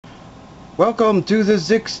Welcome to the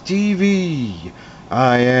Zix TV.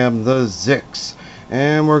 I am the Zix,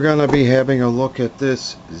 and we're going to be having a look at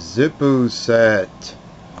this Xipoo set.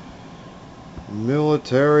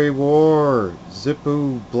 Military War,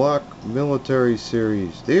 Xipoo Block Military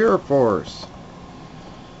Series, the Air Force.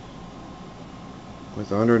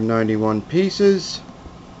 With 191 pieces,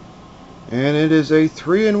 and it is a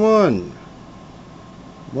 3-in-1.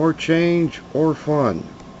 More change or fun.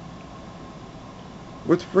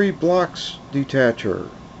 With free blocks detacher,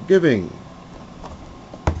 giving.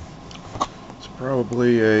 It's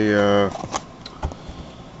probably a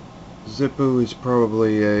Xipoo is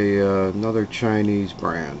probably another Chinese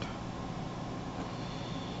brand.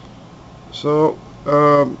 So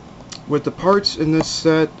with the parts in this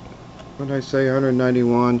set, when I say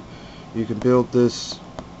 191, you can build this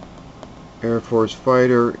Air Force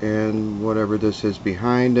fighter and whatever this is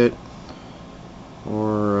behind it,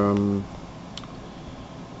 or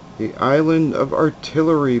the Island of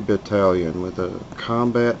Artillery Battalion with a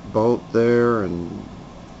combat boat there and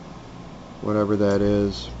whatever that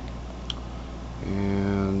is,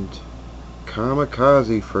 and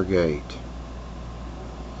Kamikaze Frigate.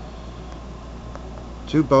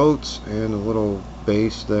 2 boats and a little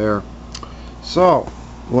base there. So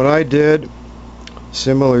what I did,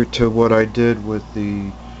 similar to what I did with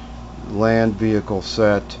the land vehicle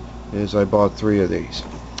set, is I bought 3 of these.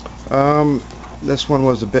 This one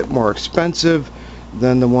was a bit more expensive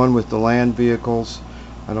than the one with the land vehicles.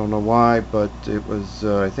 I don't know why, but it was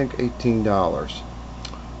I think $18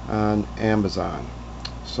 on Amazon.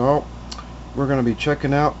 So we're going to be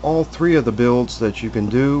checking out all 3 of the builds that you can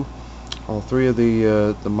do, all 3 of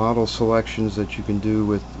the model selections that you can do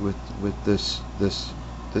with this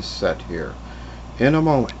set here in a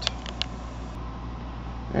moment.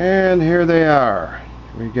 And here they are.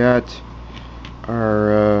 We got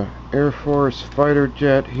our Air Force fighter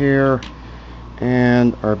jet here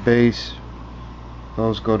and our base.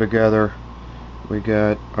 Those go together. We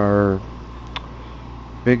got our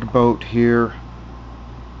big boat here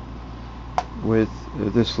with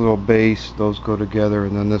this little base. Those go together,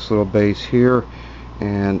 and then this little base here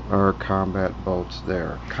and our combat boats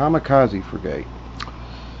there. Kamikaze Frigate.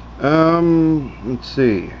 Let's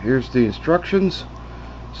see, here's the instructions.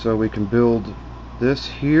 So we can build this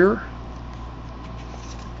here,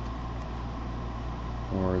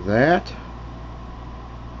 or that,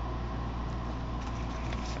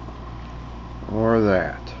 or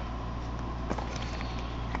that,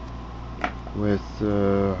 with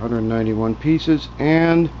 191 pieces,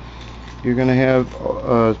 and you're going to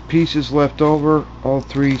have pieces left over. All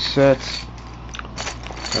 3 sets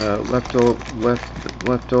left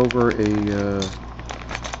over a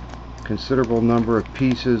considerable number of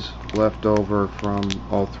pieces left over from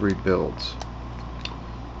all 3 builds.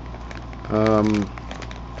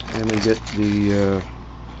 And we get the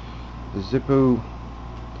Xipoo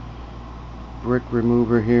brick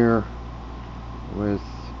remover here with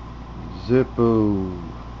Xipoo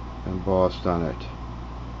embossed on it.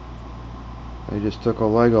 They just took a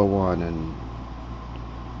Lego one and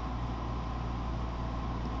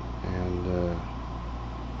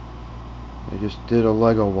they just did a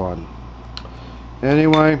Lego one.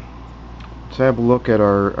 Anyway, let's have a look at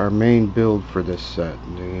our main build for this set.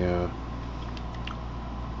 The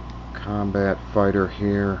combat fighter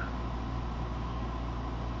here.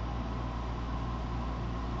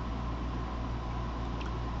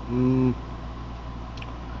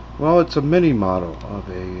 Well, it's a mini model of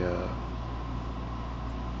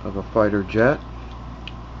a fighter jet,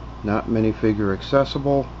 not minifigure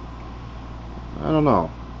accessible. I don't know.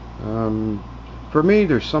 For me,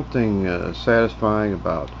 there's something satisfying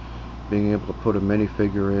about being able to put a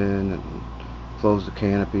minifigure in and close the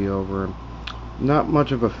canopy over him. Not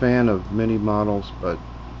much of a fan of mini models, but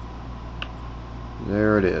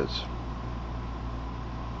there it is.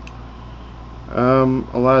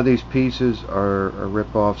 A lot of these pieces are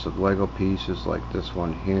rip-offs of Lego pieces, like this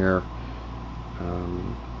one here.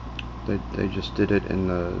 They just did it in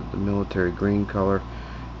the military green color,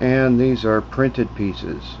 and these are printed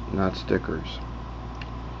pieces, not stickers.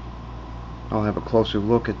 I'll have a closer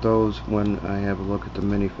look at those when I have a look at the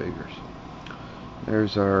minifigures.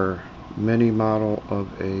 There's our mini model of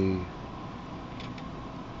a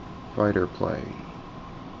fighter plane.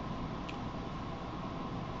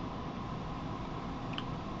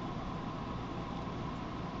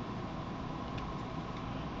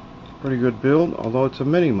 Pretty good build, although it's a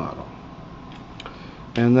mini model.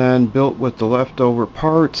 And then built with the leftover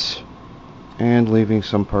parts and leaving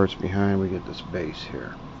some parts behind, we get this base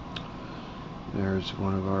here. There's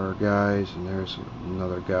one of our guys, and there's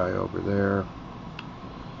another guy over there.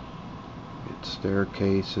 Get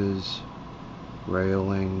staircases,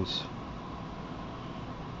 railings,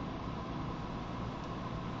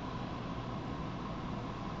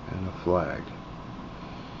 and a flag.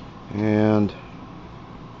 And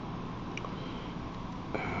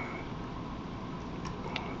let's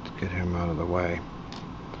get him out of the way.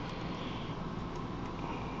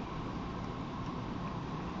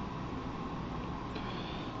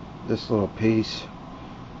 This little piece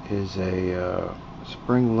is a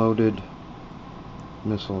spring-loaded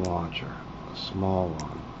missile launcher, a small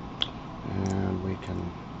one, and we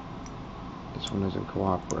can, this one isn't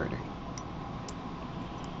cooperating.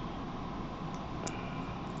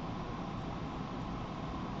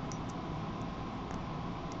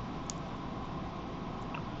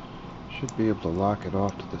 Should be able to lock it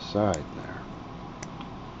off to the side there.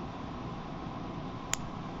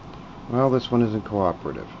 Well, this one isn't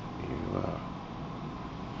cooperative. You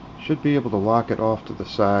should be able to lock it off to the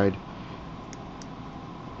side.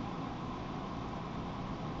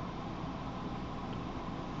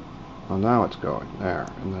 Well, now it's going there,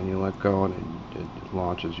 and then you let go and it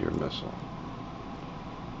launches your missile.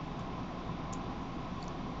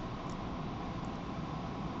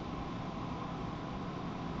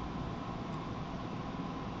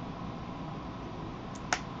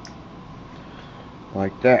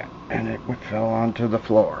 Like that, and it fell onto the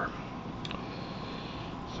floor.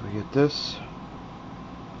 So we get this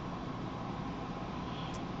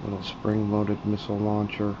little spring-loaded missile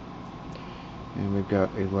launcher, and we've got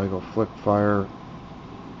a Lego flip fire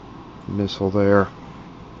missile there.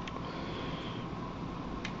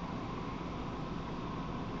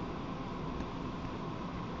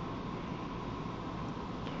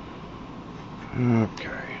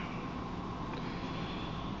 Okay.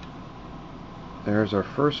 There's our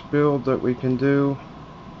first build that we can do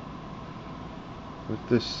with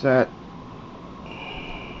this set.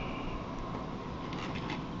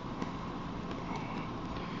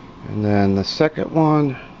 And then the second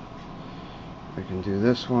one, we can do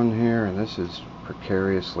this one here, and this is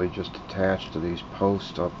precariously just attached to these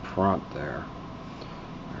posts up front there.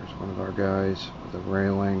 There's one of our guys with a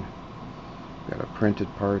railing. Got a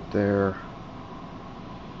printed part there.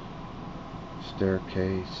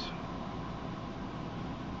 Staircase.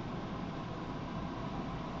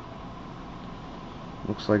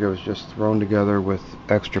 Looks like it was just thrown together with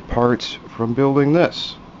extra parts from building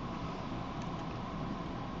this.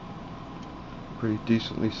 Pretty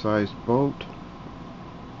decently sized boat.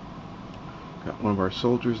 Got one of our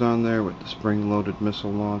soldiers on there with the spring-loaded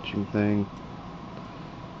missile launching thing.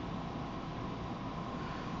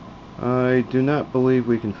 I do not believe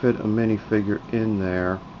we can fit a minifigure in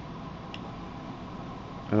there.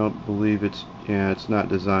 I don't believe it's not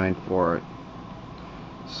designed for it.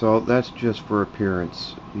 So that's just for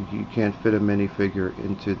appearance. You can't fit a minifigure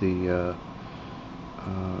into the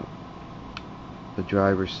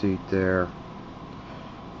driver's seat there.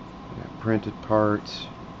 Got printed parts.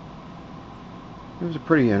 It was a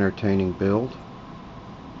pretty entertaining build.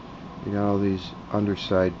 You got all these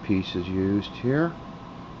underside pieces used here.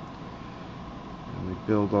 And we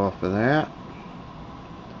build off of that.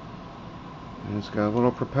 And it's got a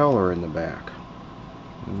little propeller in the back.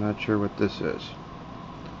 I'm not sure what this is.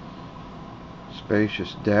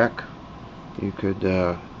 Spacious deck. You could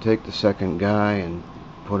take the second guy and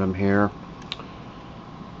put him here.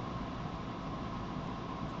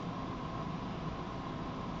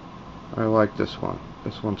 I like this one.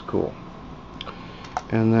 This one's cool.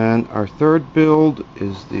 And then our third build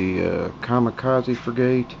is the Kamikaze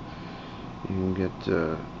Frigate. You can get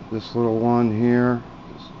this little one here,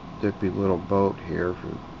 this dippy little boat here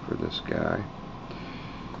for this guy,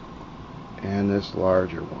 and this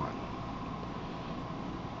larger one.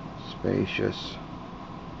 Spacious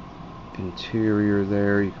interior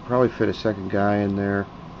there. You could probably fit a second guy in there.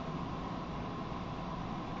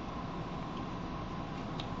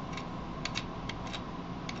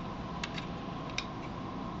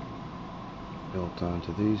 Built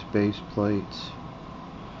onto these base plates.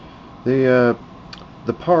 The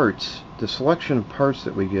parts, the selection of parts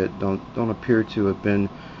that we get don't appear to have been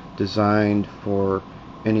designed for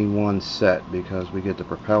any one set, because we get the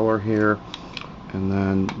propeller here, and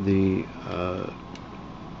then the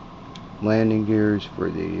landing gears for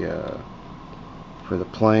the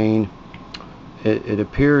plane. It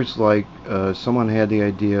appears like someone had the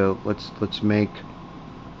idea, let's make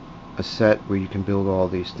a set where you can build all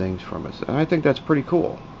these things from us, and I think that's pretty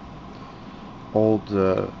cool. Old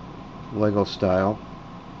Lego style,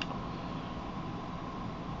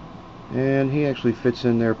 and he actually fits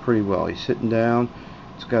in there pretty well. He's sitting down.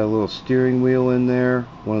 It's got a little steering wheel in there,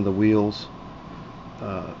 one of the wheels,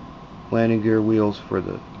 landing gear wheels for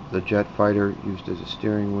the jet fighter, used as a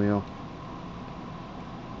steering wheel.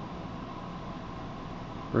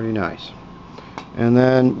 Pretty nice. And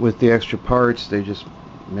then with the extra parts, they just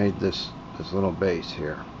made this little base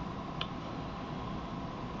here.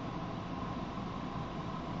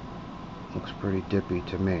 Looks pretty dippy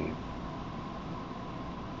to me.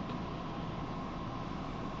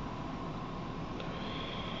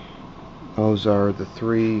 Those are the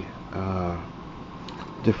three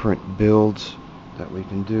different builds that we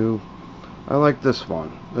can do. I like this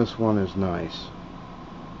one. This one is nice.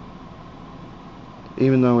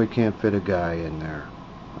 Even though we can't fit a guy in there,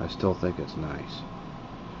 I still think it's nice.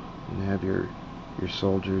 And have your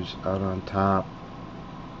soldiers out on top.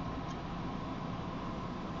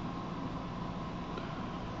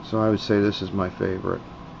 So I would say this is my favorite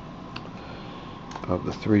of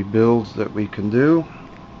the three builds that we can do.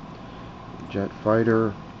 Jet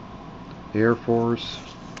fighter, Air Force,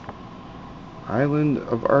 Island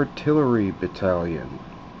of Artillery Battalion,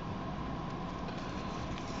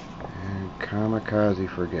 and Kamikaze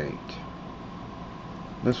Frigate.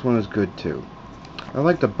 This one is good too. I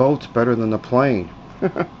like the boats better than the plane.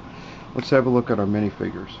 Let's have a look at our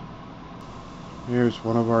minifigures. Here's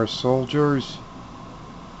one of our soldiers.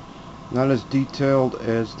 Not as detailed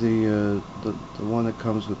as the one that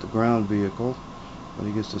comes with the ground vehicle, but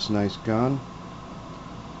he gets this nice gun.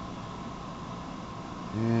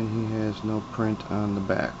 And he has no print on the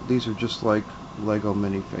back. These are just like Lego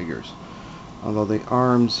minifigures, although the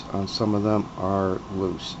arms on some of them are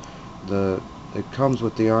loose. It comes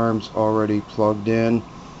with the arms already plugged in,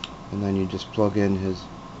 and then you just plug in his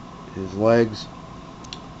legs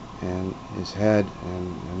and his head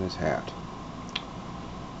and his hat.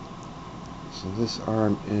 So this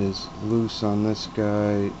arm is loose on this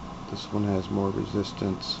guy. This one has more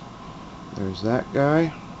resistance. There's that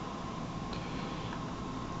guy.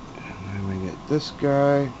 And then we get this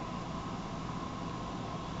guy.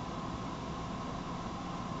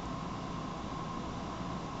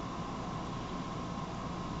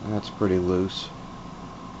 That's pretty loose.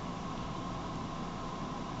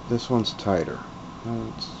 This one's tighter.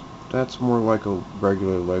 That's more like a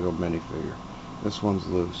regular Lego minifigure. This one's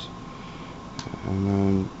loose. And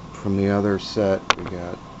then from the other set we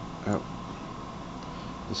got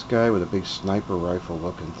this guy with a big sniper rifle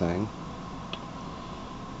looking thing.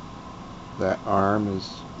 That arm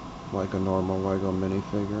is like a normal Lego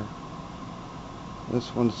minifigure.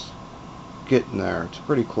 This one's getting there. It's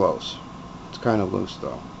pretty close. It's kind of loose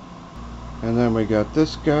though. And then we got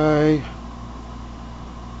this guy.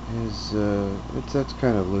 That's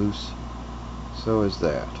kind of loose. So is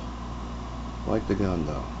that. Like the gun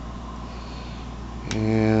though.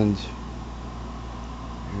 And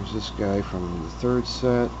here's this guy from the third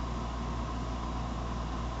set.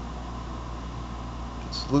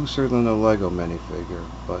 It's looser than a Lego minifigure,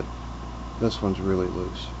 but this one's really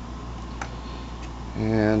loose.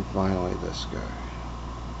 And finally this guy.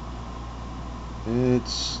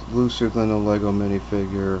 It's looser than a Lego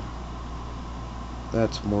minifigure.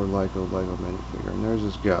 That's more like a Lego minifigure. And there's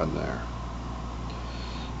his gun there.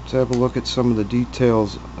 Let's have a look at some of the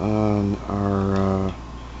details on our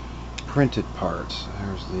printed parts.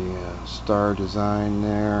 There's the star design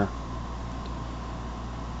there.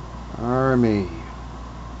 Army.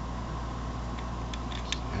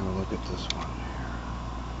 Let's have a look at this one here.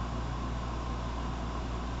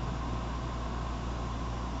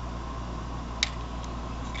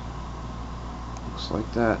 Looks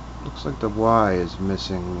like that. Looks like the Y is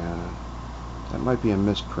missing. That might be a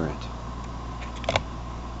misprint.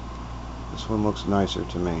 This one looks nicer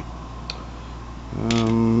to me.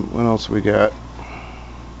 What else we got?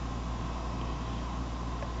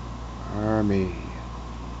 Army.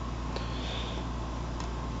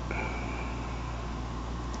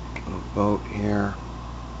 Little boat here.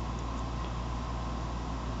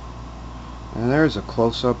 And there's a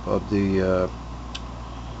close-up of the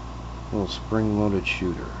little spring-loaded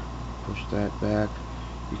shooter. Push that back.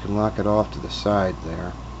 You can lock it off to the side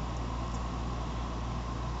there.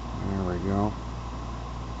 There we go.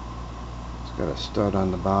 It's got a stud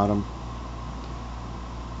on the bottom.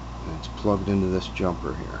 And it's plugged into this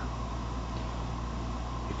jumper here.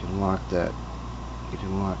 You can lock that. You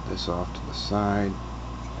can lock this off to the side.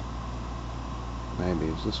 Maybe.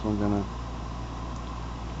 Is this one gonna...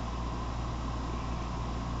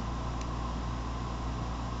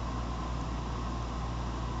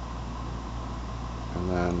 And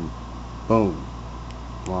then, boom,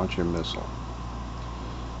 launch your missile.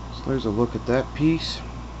 So there's a look at that piece.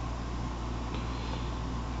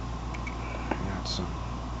 Got some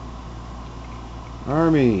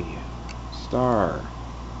Army, Star.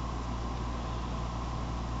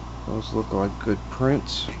 Those look like good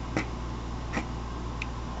prints. We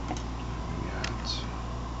got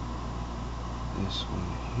This one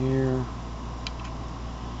here.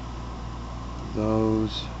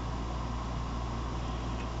 Those.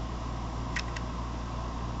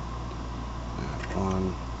 That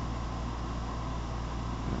one.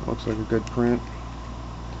 That looks like a good print.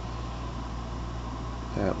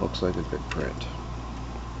 That looks like a good print.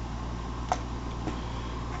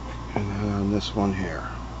 And then on this one here.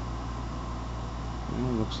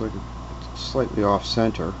 It looks like it's slightly off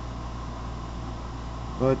center.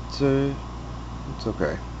 But it's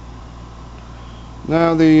okay.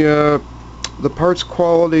 Now the parts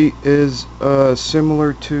quality is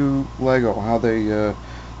similar to Lego. How they the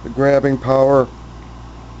grabbing power,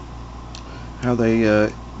 how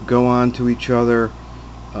they go on to each other.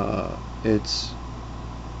 I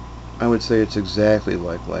would say it's exactly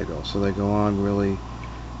like Lego. So they go on really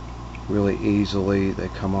easily. They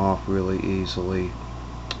come off really easily.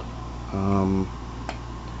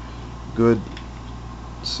 Good,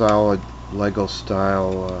 solid Lego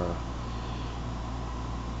style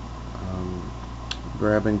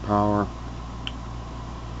grabbing power.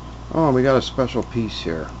 Oh, we got a special piece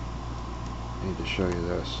here. I need to show you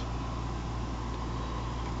this.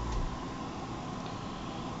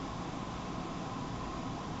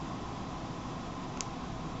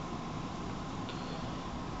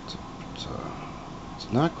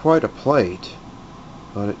 It's not quite a plate,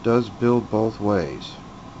 but it does build both ways.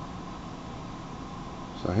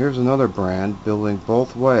 So here's another brand building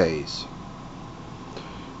both ways.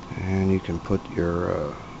 And you can put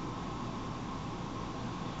your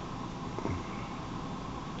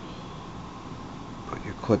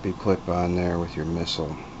clippy clip on there with your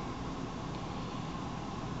missile.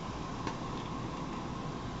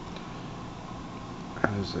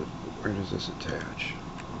 Where does this attach?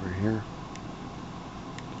 Over here?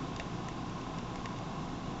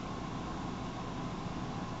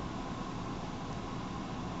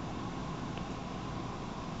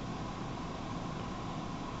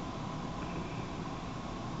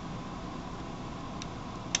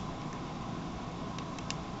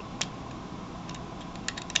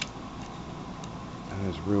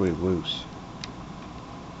 Is really loose.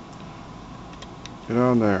 Get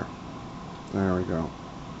on there. There we go.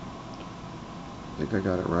 I think I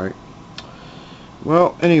got it right.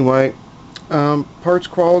 Well, anyway, parts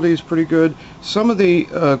quality is pretty good. Some of the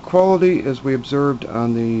quality, as we observed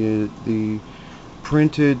on the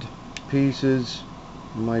printed pieces,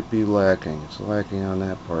 might be lacking. It's lacking on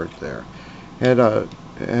that part there. Had a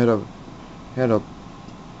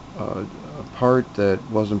part that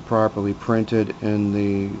wasn't properly printed in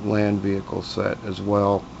the land vehicle set as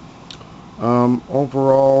well.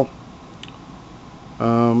 Overall,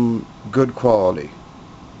 good quality,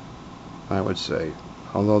 I would say.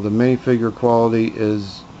 Although the minifigure quality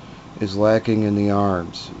is lacking in the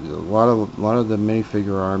arms. A lot of the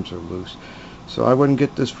minifigure arms are loose. So I wouldn't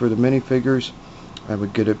get this for the minifigures. I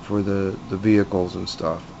would get it for the vehicles and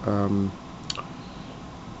stuff.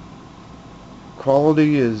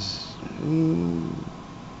 Quality is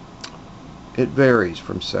it varies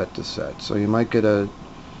from set to set. So you might get a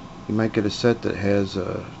set that has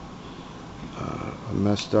a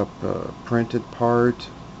messed up printed part.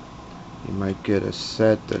 You might get a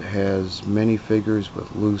set that has minifigures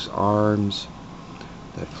with loose arms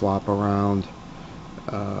that flop around.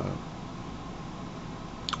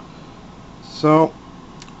 So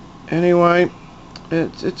anyway,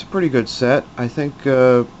 it's a pretty good set. I think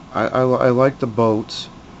I like the boats.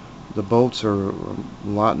 The boats are a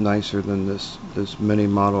lot nicer than this mini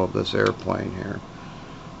model of this airplane here.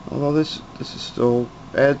 Although this is still,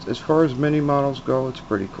 as far as mini models go, it's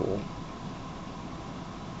pretty cool.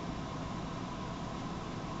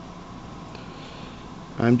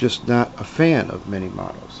 I'm just not a fan of mini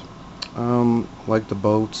models. Like the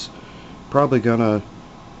boats, probably gonna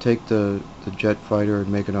take the jet fighter and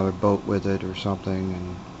make another boat with it or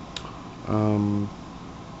something. And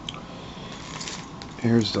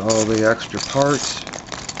here's all the extra parts.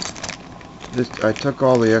 I took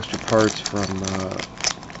all the extra parts from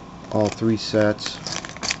all three sets.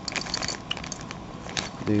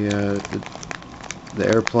 The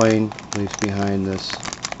airplane leaves behind this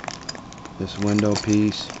window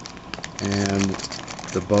piece, and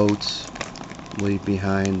the boats leave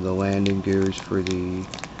behind the landing gears for the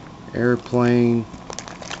airplane.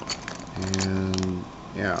 And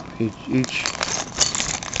yeah, each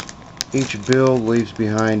build leaves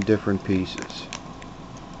behind different pieces.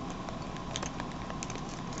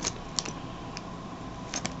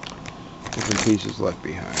 Different pieces left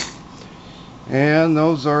behind. And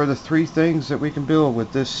those are the three things that we can build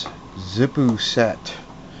with this Xipoo set.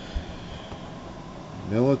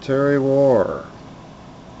 Military War.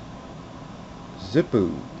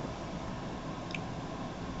 Xipoo.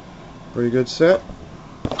 Pretty good set.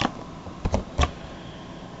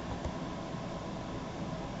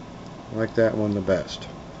 I like that one the best.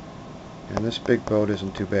 And this big boat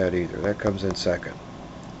isn't too bad either. That comes in second.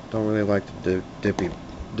 Don't really like the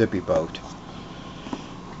dippy boat.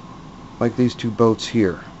 Like these two boats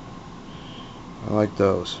here. I like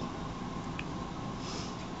those.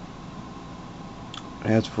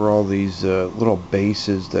 As for all these little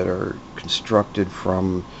bases that are constructed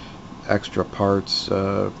from extra parts,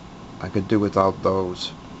 I could do without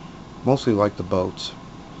those. Mostly like the boats.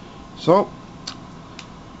 So,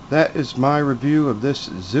 that is my review of this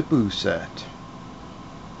Xipoo set.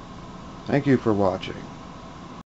 Thank you for watching.